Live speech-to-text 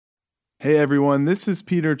Hey everyone, this is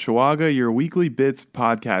Peter Chihuahua, your Weekly Bits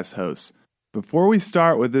podcast host. Before we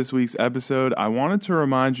start with this week's episode, I wanted to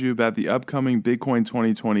remind you about the upcoming Bitcoin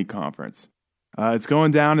 2020 conference. It's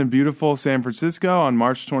going down in beautiful San Francisco on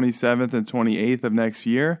March 27th and 28th of next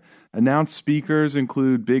year. Announced speakers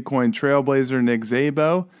include Bitcoin trailblazer Nick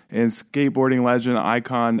Szabo and skateboarding legend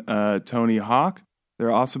icon Tony Hawk.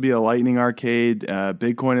 There'll also be a Lightning Arcade,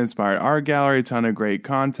 Bitcoin-inspired art gallery, a ton of great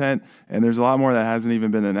content, and there's a lot more that hasn't even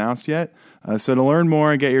been announced yet. So to learn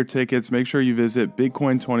more and get your tickets, make sure you visit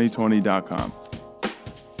bitcoin2020.com.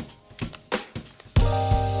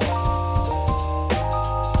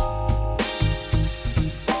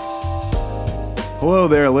 Hello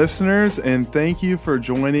there, listeners, and thank you for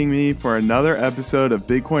joining me for another episode of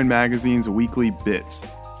Bitcoin Magazine's Weekly Bits.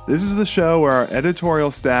 This is the show where our editorial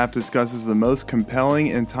staff discusses the most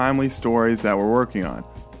compelling and timely stories that we're working on.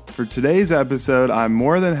 For today's episode, I'm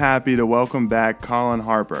more than happy to welcome back Colin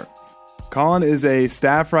Harper. Colin is a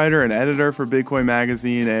staff writer and editor for Bitcoin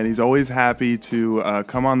Magazine, and he's always happy to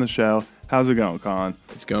come on the show. How's it going, Colin?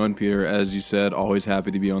 It's going, Peter. As you said, always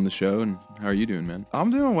happy to be on the show. And how are you doing, man? I'm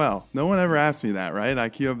doing well. No one ever asked me that, right? I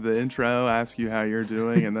cue up the intro, ask you how you're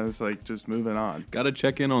doing, and then it's like just moving on. Got to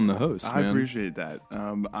check in on the host, I appreciate that.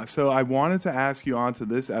 So I wanted to ask you on to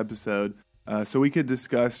this episode so we could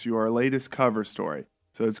discuss your latest cover story.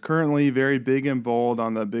 So it's currently very big and bold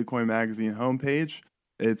on the Bitcoin Magazine homepage.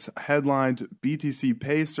 It's headlined, BTC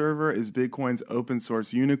Pay Server is Bitcoin's open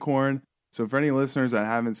source unicorn. So for any listeners that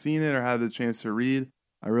haven't seen it or had the chance to read,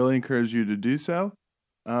 I really encourage you to do so.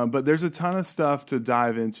 But there's a ton of stuff to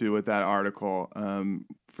dive into with that article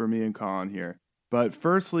for me and Colin here. But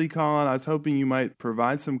firstly, Colin, I was hoping you might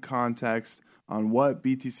provide some context on what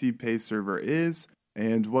BTC Pay Server is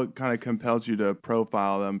and what kind of compels you to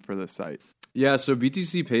profile them for the site. Yeah, so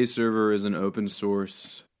BTC Pay Server is an open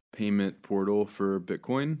source payment portal for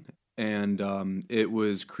Bitcoin. And it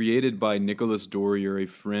was created by Nicolas Dorier, a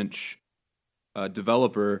French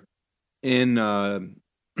developer in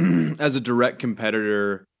as a direct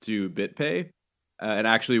competitor to BitPay, and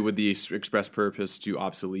actually with the express purpose to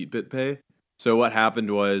obsolete BitPay. So what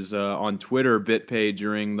happened was on Twitter, BitPay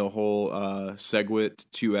during the whole SegWit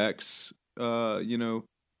 2x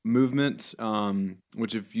movement,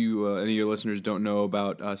 which if you any of your listeners don't know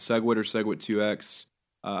about SegWit or SegWit 2x,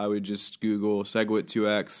 I would just Google SegWit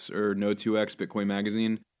 2x or No 2x Bitcoin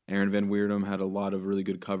Magazine. Aaron Van Weerdum had a lot of really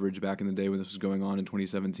good coverage back in the day when this was going on in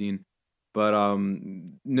 2017. But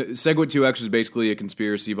SegWit 2x was basically a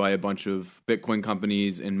conspiracy by a bunch of Bitcoin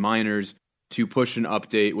companies and miners to push an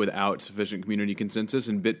update without sufficient community consensus.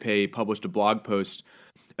 And BitPay published a blog post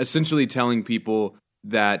essentially telling people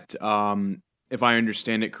that, if I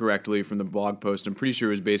understand it correctly from the blog post, I'm pretty sure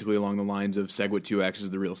it was basically along the lines of SegWit 2x is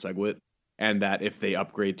the real SegWit, and that if they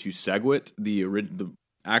upgrade to SegWit, the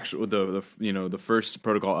first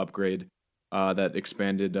protocol upgrade that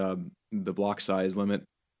expanded the block size limit,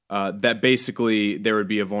 that basically there would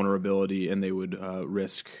be a vulnerability and they would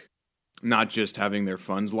risk not just having their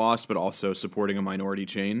funds lost, but also supporting a minority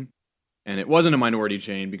chain. And it wasn't a minority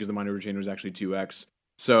chain because the minority chain was actually 2x.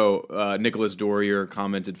 So Nicolas Dorier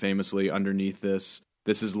commented famously underneath this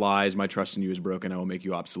is lies, my trust in you is broken, I will make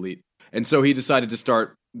you obsolete. And so he decided to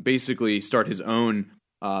start his own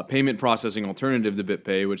payment processing alternative to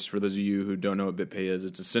BitPay, which for those of you who don't know what BitPay is,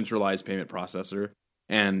 it's a centralized payment processor.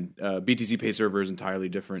 And BTC Pay Server is entirely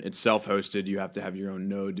different. It's self-hosted. You have to have your own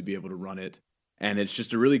node to be able to run it. And it's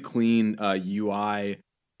just a really clean UI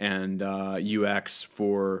and UX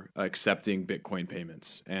for accepting Bitcoin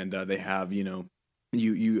payments. And they have, you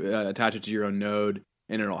attach it to your own node,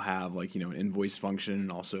 and it'll have an invoice function.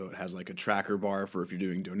 And also it has a tracker bar for if you're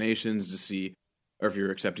doing donations to see, or if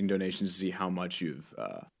you're accepting donations to see how much you've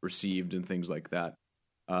received and things like that.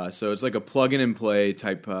 So it's like a plug-in-and-play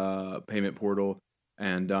type payment portal.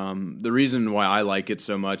 And the reason why I like it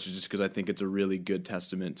so much is just because I think it's a really good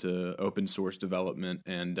testament to open source development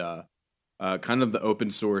and kind of the open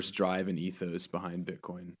source drive and ethos behind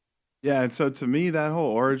Bitcoin. Yeah, and so to me, that whole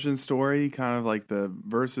origin story, kind of like the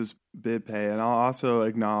versus BitPay, and I'll also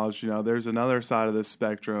acknowledge, there's another side of the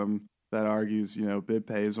spectrum that argues,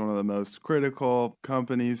 BitPay is one of the most critical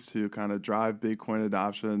companies to kind of drive Bitcoin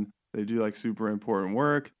adoption. They do super important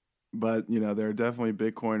work, but, there are definitely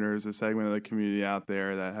Bitcoiners, a segment of the community out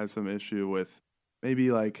there that has some issue with maybe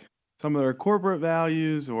some of their corporate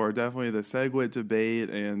values or definitely the SegWit debate.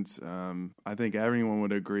 And I think everyone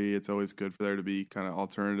would agree it's always good for there to be kind of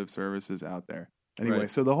alternative services out there. Anyway,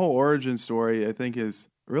 right. So the whole origin story, I think,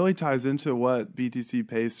 really ties into what BTC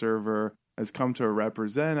Pay Server has come to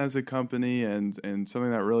represent as a company and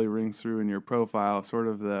something that really rings through in your profile, sort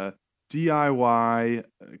of the DIY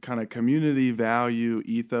kind of community value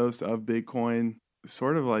ethos of Bitcoin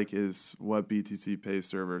sort of like is what BTC Pay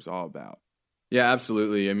Server is all about. Yeah,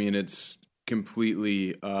 absolutely. I mean, it's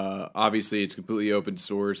completely, obviously, it's completely open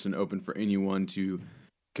source and open for anyone to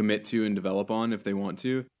commit to and develop on if they want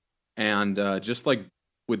to. And just like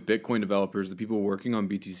with Bitcoin developers, the people working on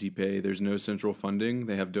BTC Pay, there's no central funding.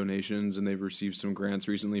 They have donations, and they've received some grants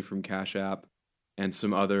recently from Cash App and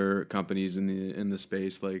some other companies in the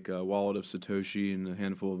space, like Wallet of Satoshi and a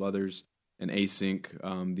handful of others, and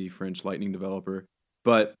Async, the French Lightning developer.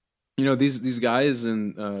 But these guys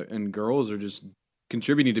and girls are just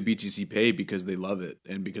contributing to BTC Pay because they love it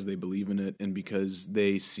and because they believe in it and because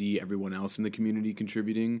they see everyone else in the community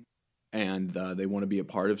contributing, and they want to be a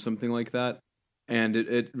part of something like that. And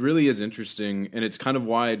it really is interesting, and it's kind of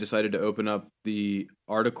why I decided to open up the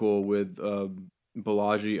article with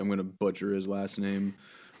Balaji. I'm going to butcher his last name.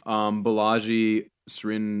 Balaji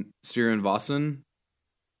Srinivasan.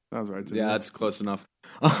 Sounds right to me. Yeah, that's close enough.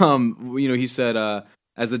 He said,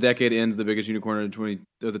 as the decade ends, the biggest unicorn of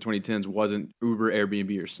the 2010s wasn't Uber,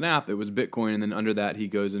 Airbnb, or Snap. It was Bitcoin. And then under that, he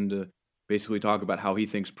goes into basically talk about how he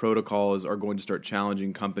thinks protocols are going to start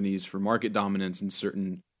challenging companies for market dominance in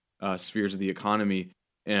certain spheres of the economy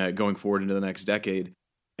going forward into the next decade.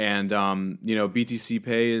 And, BTC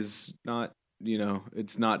Pay is not,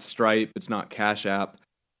 it's not Stripe, it's not Cash App,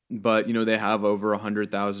 but, they have over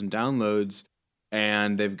 100,000 downloads.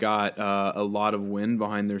 And they've got a lot of wind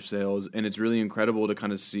behind their sails, and it's really incredible to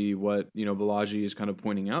kind of see what Balaji is kind of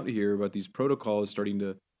pointing out here about these protocols starting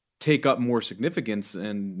to take up more significance,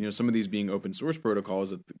 and some of these being open source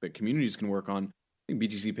protocols that communities can work on. I think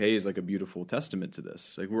BTC Pay is like a beautiful testament to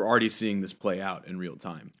this. Like we're already seeing this play out in real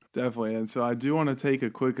time. Definitely, and so I do want to take a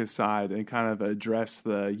quick aside and kind of address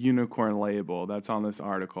the unicorn label that's on this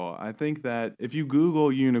article. I think that if you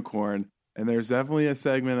Google unicorn, and there's definitely a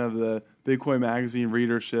segment of the Bitcoin Magazine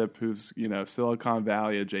readership who's, Silicon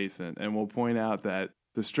Valley adjacent, and will point out that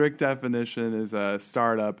the strict definition is a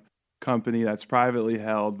startup company that's privately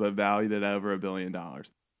held but valued at over $1 billion.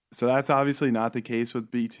 So that's obviously not the case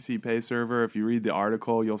with BTC Pay Server. If you read the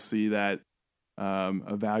article, you'll see that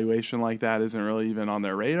a valuation like that isn't really even on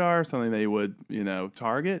their radar, something they would,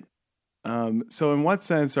 target. So in what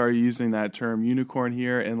sense are you using that term unicorn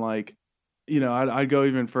here? And I'd go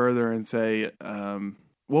even further and say,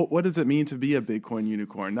 what does it mean to be a Bitcoin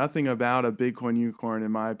unicorn? Nothing about a Bitcoin unicorn,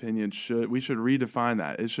 in my opinion, we should redefine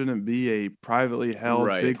that. It shouldn't be a privately held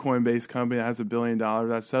Bitcoin-based company that has $1 billion.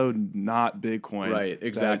 That's so not Bitcoin. Right,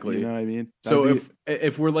 exactly. You know what I mean? So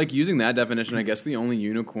if we're like using that definition, I guess the only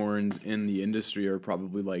unicorns in the industry are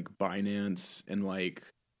probably like Binance and like,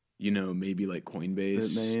 maybe like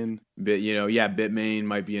Coinbase. Bitmain. Bitmain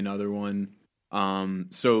might be another one.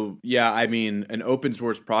 I mean, an open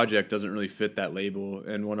source project doesn't really fit that label.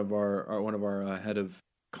 And one of our head of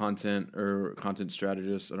content or content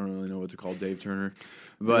strategists, I don't really know what to call Dave Turner,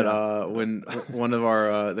 but when one of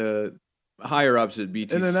our the higher ups at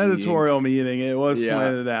BTC in an editorial meeting, it was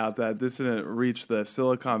pointed out that this didn't reach the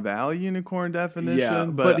Silicon Valley unicorn definition. Yeah,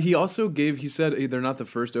 but he said they're not the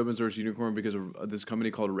first open source unicorn because of this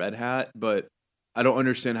company called Red Hat. But I don't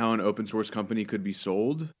understand how an open source company could be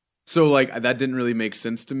sold. So that didn't really make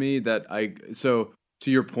sense to me. So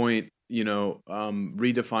to your point,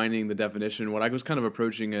 redefining the definition, what I was kind of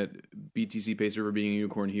approaching at BTC Pay Server being a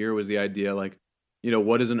unicorn here was the idea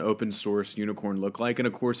what does an open source unicorn look like? And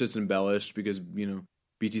of course it's embellished because,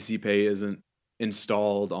 BTC Pay isn't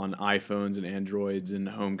installed on iPhones and Androids and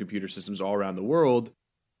home computer systems all around the world,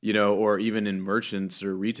 or even in merchants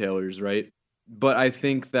or retailers, right? But I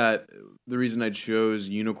think that the reason I chose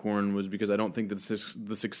unicorn was because I don't think that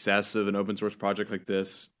the success of an open source project like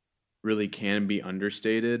this really can be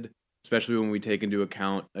understated, especially when we take into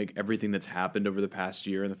account like everything that's happened over the past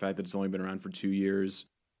year and the fact that it's only been around for 2 years.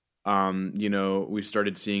 We've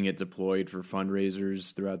started seeing it deployed for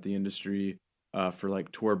fundraisers throughout the industry, for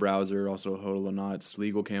like Tor browser, also Hodl or Not's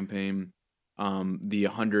legal campaign. The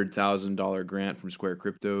 $100,000 grant from Square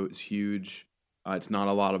Crypto is huge. It's not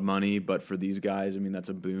a lot of money, but for these guys, I mean, that's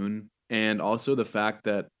a boon. And also the fact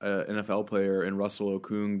that an NFL player in Russell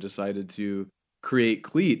Okung decided to create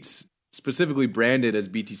cleats specifically branded as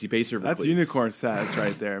BTC Pay Server That's cleats. unicorn status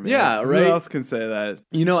right there, man. Yeah, right? Who else can say that?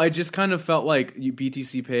 I just kind of felt like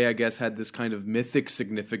BTC Pay, I guess, had this kind of mythic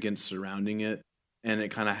significance surrounding it, and it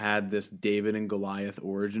kind of had this David and Goliath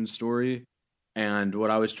origin story. And what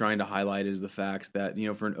I was trying to highlight is the fact that,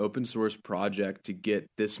 for an open source project to get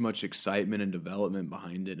this much excitement and development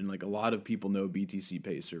behind it, and like a lot of people know BTC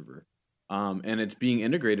Pay Server, and it's being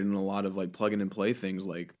integrated in a lot of like plug in and play things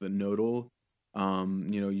like the Nodal.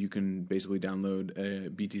 You can basically download a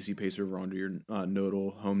BTC Pay Server onto your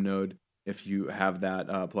Nodal home node if you have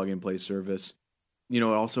that plug and play service. It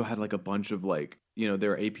also had like a bunch of like,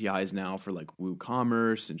 there are APIs now for like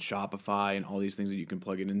WooCommerce and Shopify and all these things that you can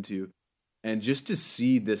plug it into. And just to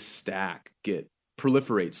see this stack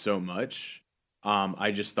proliferate so much,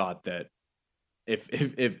 I just thought that if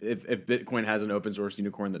Bitcoin has an open source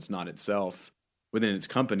unicorn that's not itself within its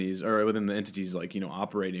companies or within the entities like,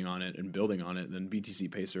 operating on it and building on it, then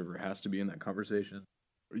BTC Pay Server has to be in that conversation.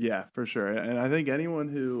 Yeah, for sure. And I think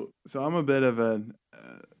so I'm a bit of an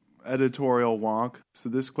editorial wonk. So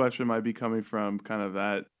this question might be coming from kind of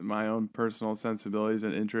at my own personal sensibilities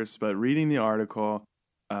and interests, but reading the article,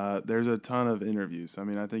 there's a ton of interviews. I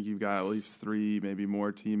mean, I think you've got at least 3, maybe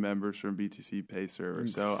more team members from BTC Pay Server.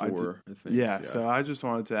 So 4, I think. Yeah. So I just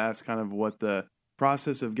wanted to ask kind of what the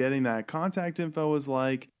process of getting that contact info was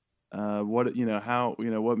like. What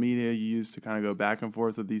media you use to kind of go back and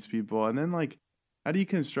forth with these people, and then like, how do you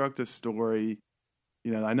construct a story?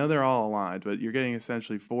 I know they're all aligned, but you're getting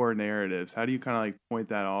essentially 4 narratives. How do you kind of like point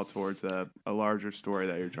that all towards a larger story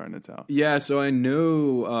that you're trying to tell? Yeah, so I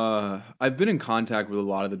know I've been in contact with a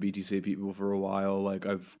lot of the BTC people for a while. Like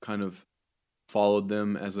I've kind of followed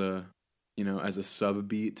them as a sub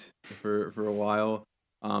beat for a while.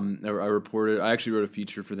 I actually wrote a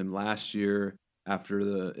feature for them last year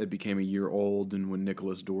after it became a year old, and when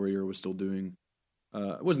Nicholas Dorier was still doing,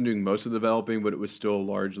 wasn't doing most of the developing, but it was still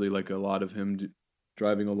largely like a lot of him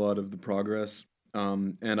driving a lot of the progress.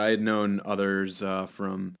 And I had known others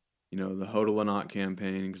from, the Hodl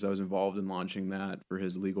campaign, because I was involved in launching that for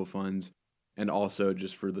his legal funds, and also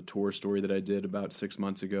just for the tour story that I did about 6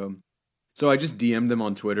 months ago. So I just DM'd them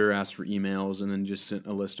on Twitter, asked for emails, and then just sent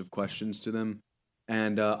a list of questions to them.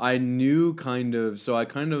 And I knew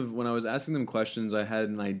when I was asking them questions, I had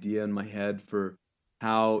an idea in my head for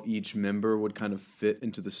how each member would kind of fit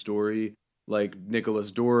into the story. Like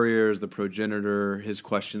Nicholas Dorier is the progenitor. His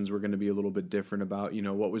questions were going to be a little bit different about,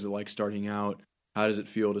 what was it like starting out? How does it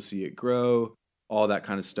feel to see it grow? All that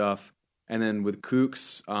kind of stuff. And then with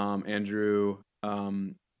Kooks, Andrew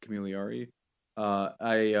Camilleri,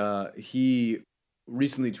 he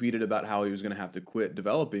recently tweeted about how he was going to have to quit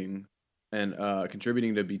developing and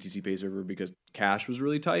contributing to BTC Pay Server because cash was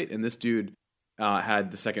really tight. And this dude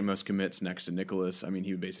had the second most commits next to Nicholas. I mean,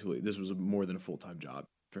 this was more than a full-time job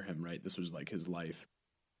for him, right? This was like his life.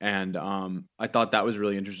 And I thought that was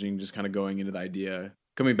really interesting, just kind of going into the idea,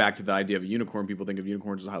 coming back to the idea of a unicorn. People think of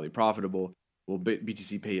unicorns as highly profitable. Well,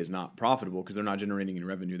 BTC Pay is not profitable because they're not generating any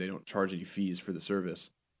revenue. They don't charge any fees for the service.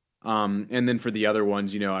 And then for the other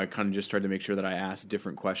ones, I kind of just tried to make sure that I asked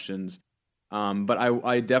different questions. But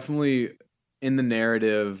I definitely, in the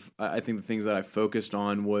narrative, I think the things that I focused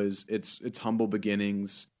on was its humble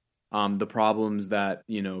beginnings, the problems that,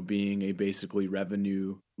 being a basically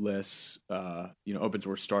revenue-less, open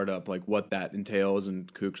source startup, like what that entails,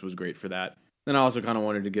 and Kooks was great for that. Then I also kind of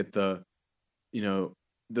wanted to get the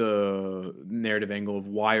narrative angle of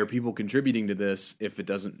why are people contributing to this if it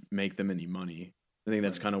doesn't make them any money. I think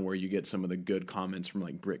that's kind of where you get some of the good comments from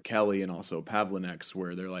like Britt Kelly and also Pavlinex,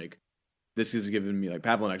 where they're like, this has given me, like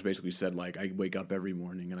Pavlinex basically said, like, I wake up every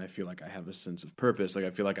morning and I feel like I have a sense of purpose. Like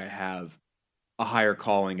I feel like I have a higher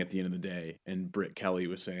calling at the end of the day. And Britt Kelly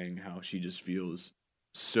was saying how she just feels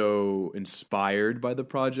so inspired by the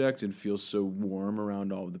project and feels so warm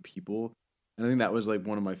around all of the people. And I think that was like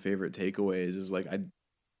one of my favorite takeaways is like,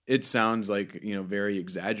 it sounds like, very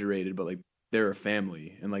exaggerated, but like they're a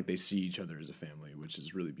family and like they see each other as a family, which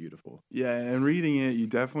is really beautiful. Yeah, and reading it, you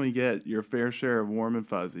definitely get your fair share of warm and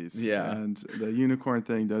fuzzies. Yeah. And the unicorn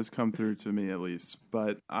thing does come through to me at least.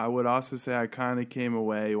 But I would also say I kind of came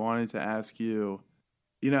away wanting to ask you,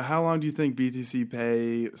 how long do you think BTC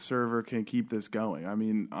Pay Server can keep this going? I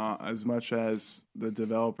mean, as much as the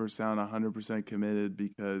developers sound 100% committed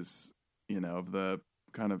because, of the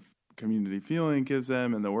kind of community feeling it gives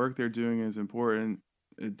them and the work they're doing is important,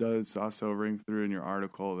 it does also ring through in your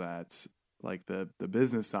article that like the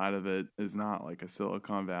business side of it is not like a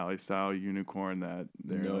Silicon Valley style unicorn that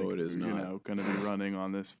they're it is not. going to be running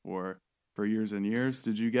on this for years and years.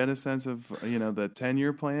 Did you get a sense of the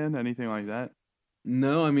 10-year plan, anything like that?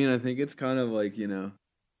 No, I mean I think it's kind of like kind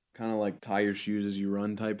of like tie your shoes as you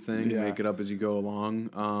run type thing. Yeah. Make it up as you go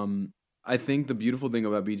along. I think the beautiful thing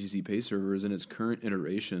about BTC Pay Server is in its current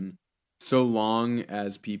iteration, so long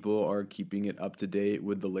as people are keeping it up to date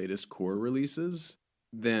with the latest core releases,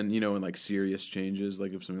 then, and like serious changes,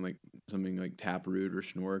 like if something like Taproot or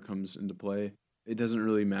Schnorr comes into play, it doesn't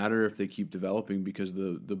really matter if they keep developing because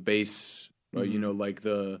the base, like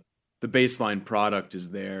the baseline product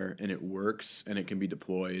is there and it works and it can be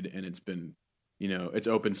deployed and it's been, it's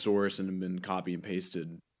open source and been copy and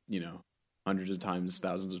pasted, hundreds of times,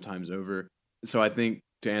 thousands of times over. So I think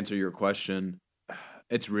to answer your question,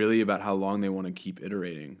 it's really about how long they want to keep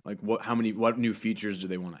iterating. Like what new features do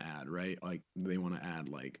they want to add, right? Like, do they want to add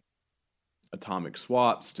like atomic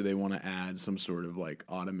swaps? Do they want to add some sort of like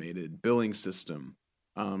automated billing system?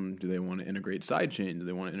 Do they want to integrate sidechain? Do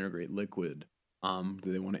they want to integrate Liquid?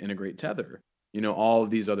 Do they want to integrate Tether? All of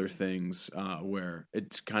these other things where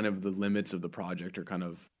it's kind of the limits of the project are kind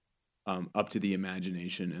of up to the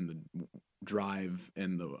imagination and the drive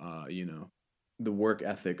and the work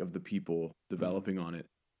ethic of the people developing on it.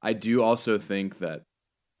 I do also think that,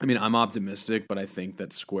 I'm optimistic, but I think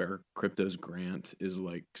that Square Crypto's grant is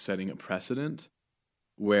like setting a precedent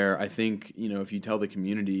where I think, if you tell the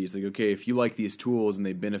community, it's like, okay, if you like these tools and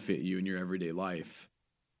they benefit you in your everyday life,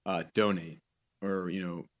 donate. Or,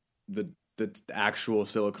 the actual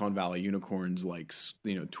Silicon Valley unicorns like,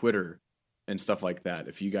 Twitter and stuff like that.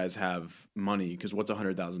 If you guys have money, because what's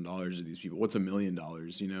 $100,000 to these people? What's $1 million,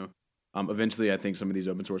 Eventually, I think some of these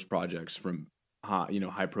open source projects from,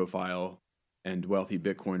 high profile and wealthy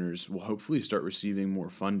Bitcoiners will hopefully start receiving more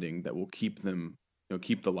funding that will keep them,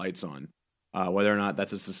 keep the lights on. Whether or not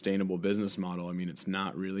that's a sustainable business model, it's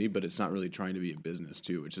not really, but it's not really trying to be a business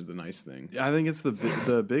too, which is the nice thing. Yeah, I think it's the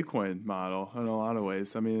Bitcoin model in a lot of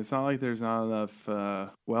ways. It's not like there's not enough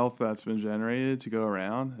wealth that's been generated to go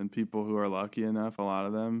around, and people who are lucky enough, a lot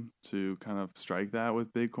of them, to kind of strike that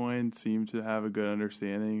with Bitcoin seem to have a good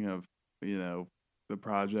understanding of, the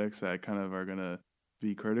projects that kind of are going to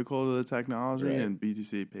be critical to the technology, right. And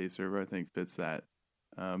BTC Pay Server, I think, fits that.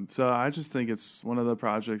 So I just think it's one of the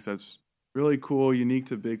projects that's really cool, unique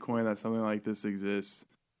to Bitcoin, that something like this exists.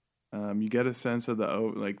 You get a sense of the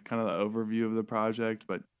overview of the project,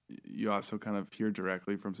 but you also kind of hear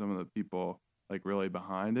directly from some of the people like really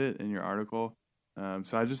behind it in your article.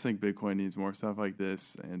 So I just think Bitcoin needs more stuff like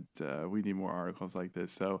this, and we need more articles like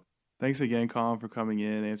this. So thanks again, Colin, for coming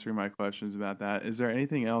in, answering my questions about that. Is there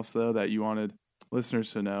anything else, though, that you wanted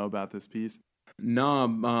listeners to know about this piece?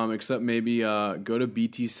 No, except maybe go to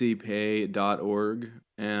btcpay.org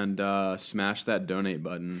and smash that donate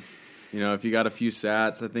button. If you got a few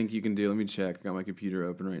sats, I think you can do. Let me check. I got my computer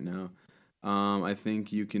open right now. I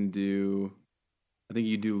think you do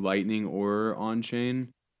Lightning or on chain,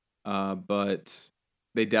 but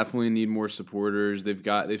they definitely need more supporters.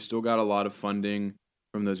 They've still got a lot of funding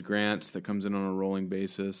from those grants that comes in on a rolling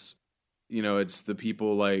basis. It's the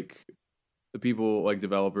people like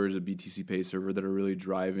developers at BTC Pay Server that are really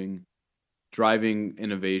driving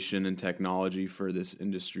innovation and technology for this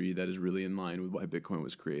industry that is really in line with why Bitcoin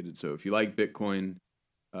was created. So if you like Bitcoin,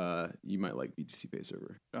 you might like BTC Pay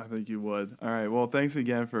Server. I think you would. All right. Well, thanks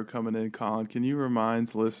again for coming in, Colin. Can you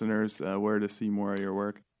remind listeners where to see more of your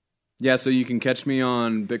work? Yeah, so you can catch me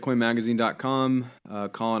on bitcoinmagazine.com,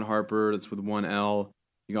 Colin Harper, that's with one L.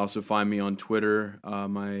 You can also find me on Twitter.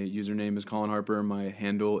 My username is Colin Harper. My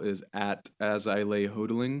handle is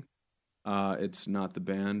 @AsILayHodling. It's not the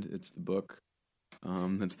band, it's the book.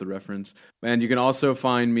 That's the reference. And you can also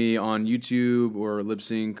find me on YouTube or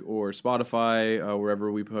LipSync or Spotify, wherever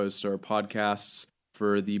we post our podcasts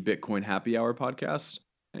for the Bitcoin Happy Hour podcast.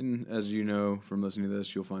 And as you know from listening to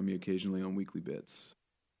this, you'll find me occasionally on Weekly Bits.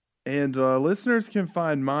 And listeners can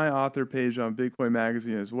find my author page on Bitcoin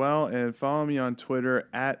Magazine as well, and follow me on Twitter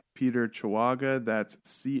 @PeterChawaga. That's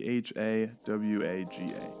CHAWAGA.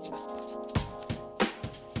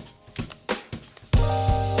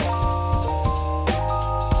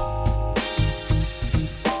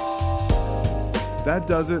 That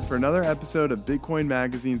does it for another episode of Bitcoin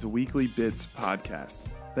Magazine's Weekly Bits podcast.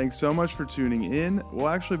 Thanks so much for tuning in. We'll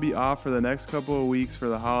actually be off for the next couple of weeks for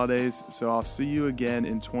the holidays, so I'll see you again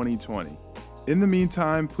in 2020. In the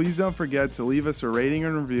meantime, please don't forget to leave us a rating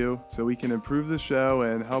and review so we can improve the show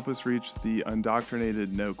and help us reach the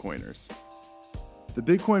undoctrinated no-coiners. The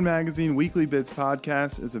Bitcoin Magazine Weekly Bits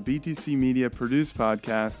podcast is a BTC Media produced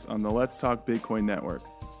podcast on the Let's Talk Bitcoin network.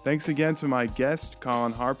 Thanks again to my guest,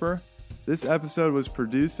 Colin Harper. This episode was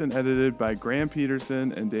produced and edited by Graham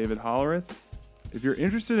Peterson and David Hollerith. If you're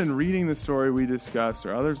interested in reading the story we discussed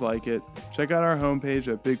or others like it, check out our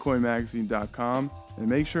homepage at bitcoinmagazine.com and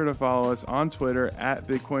make sure to follow us on Twitter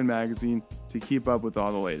 @BitcoinMagazine to keep up with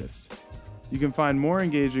all the latest. You can find more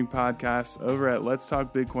engaging podcasts over at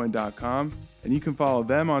letstalkbitcoin.com, and you can follow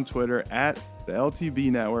them on Twitter @the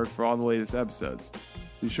LTB Network for all the latest episodes.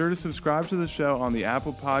 Be sure to subscribe to the show on the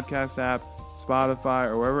Apple Podcast app, Spotify,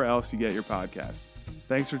 or wherever else you get your podcasts.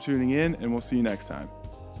 Thanks for tuning in, and we'll see you next time.